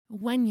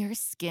When your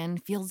skin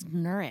feels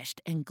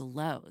nourished and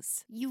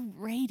glows, you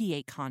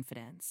radiate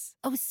confidence.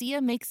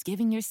 Osea makes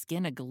giving your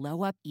skin a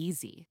glow-up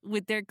easy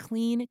with their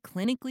clean,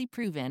 clinically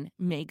proven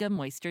Mega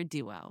Moisture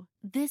Duo.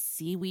 This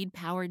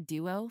seaweed-powered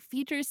duo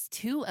features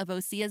two of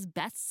Osea's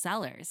best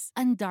sellers,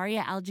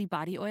 Undaria Algae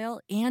Body Oil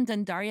and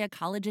Undaria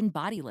Collagen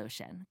Body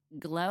Lotion.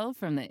 Glow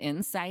from the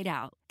inside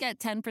out. Get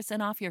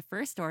 10% off your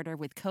first order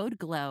with code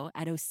GLOW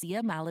at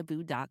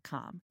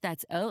OseaMalibu.com.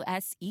 That's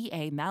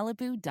OSEA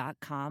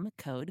Malibu.com,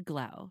 code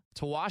GLOW.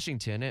 To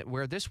Washington,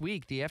 where this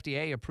week the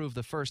FDA approved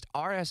the first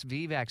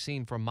RSV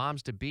vaccine for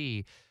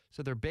moms-to-be,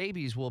 so their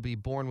babies will be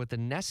born with the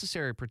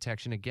necessary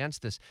protection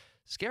against this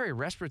scary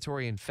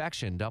respiratory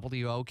infection.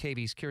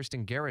 WOKV's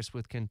Kirstin Garriss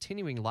with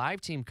continuing live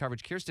team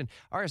coverage. Kirstin,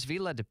 RSV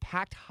led to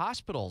packed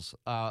hospitals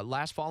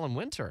last fall and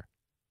winter.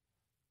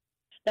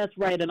 That's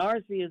right. And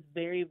RSV is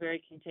very,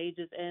 very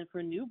contagious. And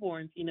for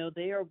newborns,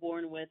 they are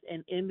born with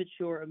an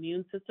immature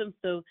immune system,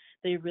 so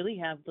they really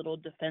have little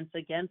defense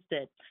against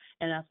it.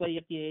 And that's why the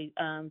FDA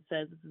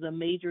says this is a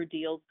major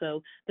deal.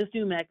 So this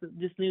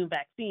new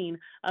vaccine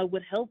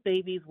would help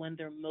babies when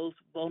they're most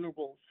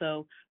vulnerable.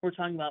 So we're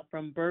talking about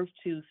from birth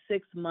to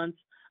 6 months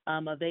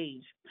of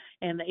age.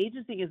 And the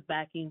agency is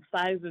backing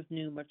Pfizer's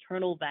new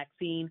maternal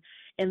vaccine.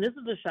 And this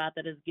is a shot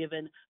that is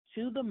given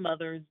to the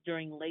mothers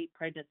during late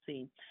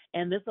pregnancy.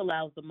 And this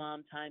allows the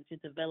mom time to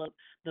develop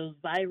those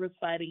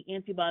virus-fighting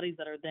antibodies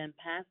that are then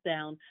passed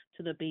down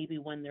to the baby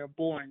when they're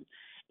born.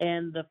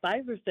 And the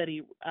Pfizer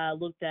study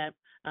looked at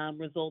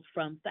results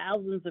from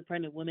thousands of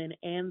pregnant women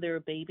and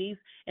their babies,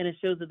 and it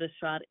shows that the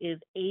shot is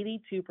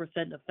 82%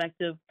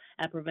 effective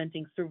at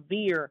preventing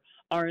severe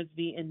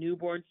RSV in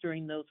newborns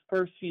during those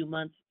first few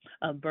months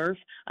of birth.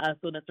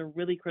 So that's a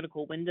really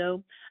critical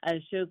window.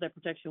 It shows that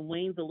protection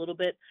wanes a little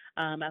bit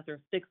after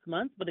 6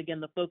 months, but again,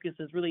 the focus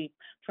is really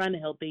trying to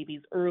help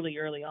babies early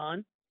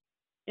on.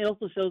 It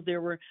also shows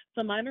there were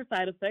some minor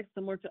side effects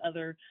similar to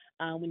other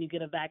when you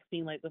get a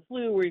vaccine like the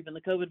flu or even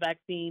the COVID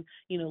vaccine,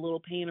 a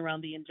little pain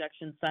around the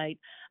injection site.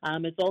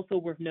 It's also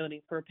worth noting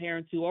for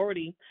parents who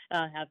already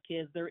have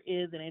kids, there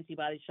is an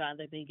antibody shot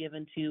that's been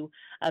given to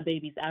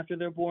babies after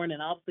they're born.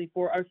 And obviously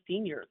for our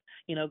seniors,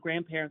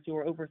 grandparents who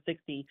are over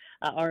 60,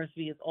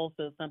 RSV is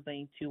also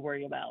something to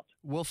worry about.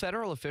 Will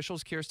federal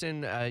officials,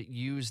 Kirstin,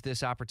 use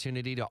this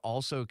opportunity to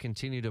also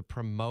continue to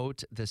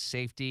promote the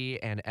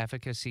safety and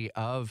efficacy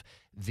of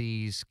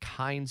these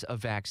kinds of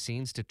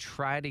vaccines to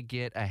try to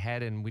get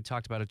ahead? And we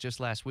talked about it just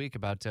last week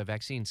about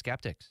vaccine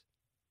skeptics.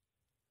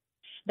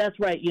 That's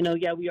right.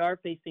 We are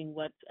facing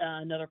what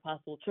another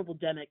possible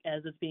triple-demic,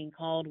 as it's being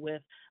called,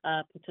 with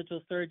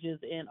potential surges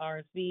in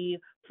RSV,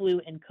 flu,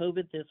 and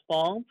COVID this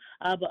fall.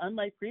 But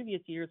unlike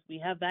previous years, we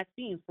have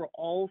vaccines for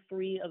all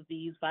three of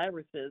these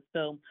viruses.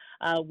 So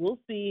we'll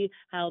see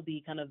how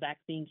the kind of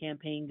vaccine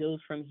campaign goes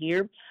from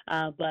here.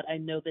 But I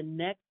know the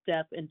next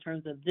step in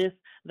terms of this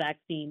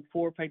vaccine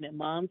for pregnant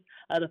moms,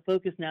 the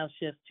focus now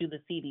shifts to the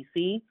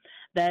CDC.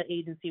 That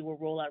agency will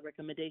roll out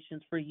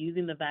recommendations for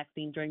using the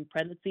vaccine during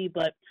pregnancy.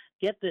 But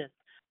get this,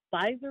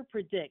 Pfizer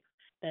predicts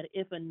that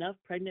if enough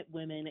pregnant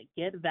women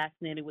get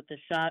vaccinated with the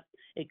shot,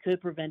 it could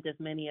prevent as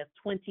many as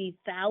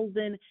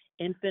 20,000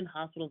 infant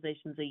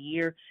hospitalizations a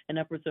year and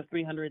upwards of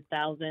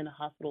 300,000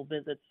 hospital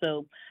visits.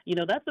 So,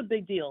 that's a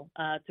big deal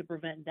to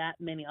prevent that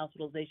many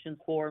hospitalizations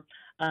for,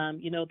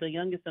 the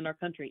youngest in our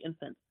country,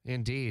 infants.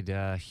 Indeed.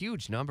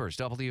 Huge numbers.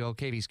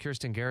 WOKV's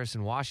Kirstin Garriss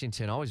in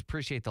Washington. Always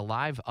appreciate the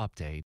live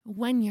update.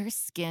 When your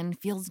skin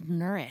feels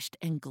nourished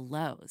and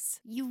glows,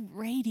 you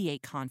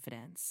radiate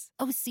confidence.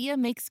 Osea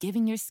makes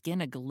giving your skin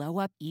a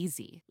glow-up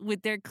easy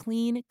with their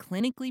clean,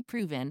 clinically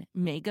proven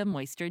Mega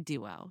Moisture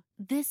Duo.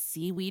 This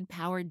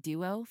seaweed-powered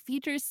duo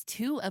features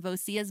two of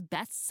Osea's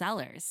best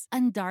sellers,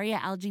 Undaria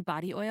Algae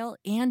Body Oil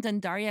and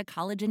Undaria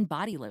Collagen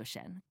Body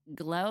Lotion.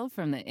 Glow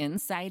from the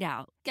inside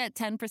out. Get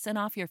 10%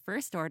 off your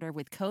first order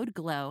with code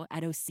GLOW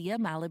at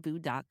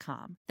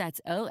OseaMalibu.com. That's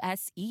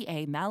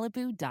OSEA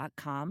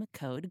Malibu.com,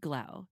 code GLOW.